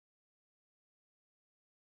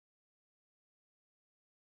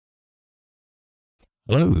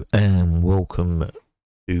Hello and welcome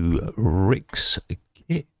to Rick's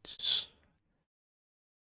Kits.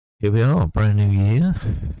 Here we are, brand new year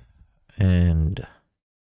and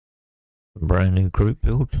brand new group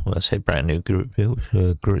build. Well, I say brand new group build,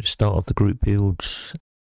 start of the group builds.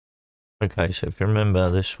 Okay, so if you remember,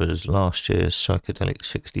 this was last year's Psychedelic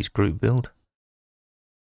 60s group build.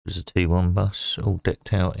 It was a T1 bus, all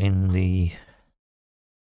decked out in the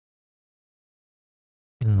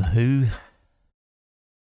Who.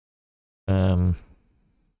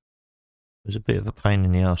 It was a bit of a pain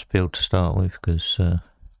in the arse build to start with because I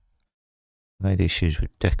had issues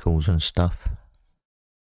with decals and stuff.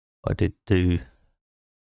 I did do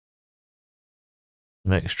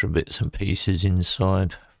some extra bits and pieces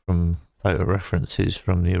inside from photo references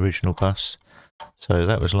from the original bus. So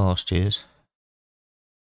that was last year's.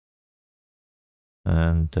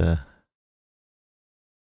 And guess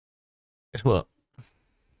what?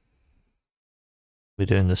 We're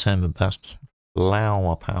doing the same bus,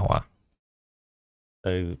 flower power.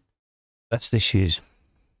 So that's this year's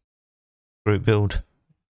group build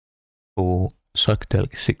for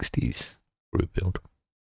Psychedelic 60s group build.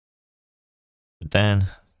 So Dan,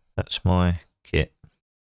 that's my kit.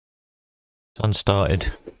 It's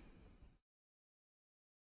unstarted.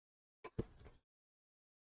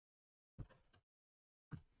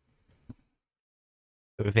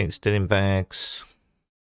 Everything's still in bags.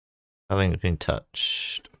 Nothing's been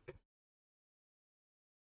touched.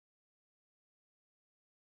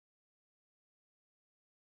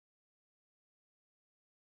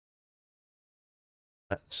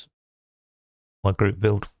 That's my group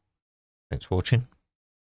build. Thanks for watching.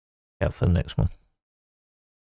 Out for the next one.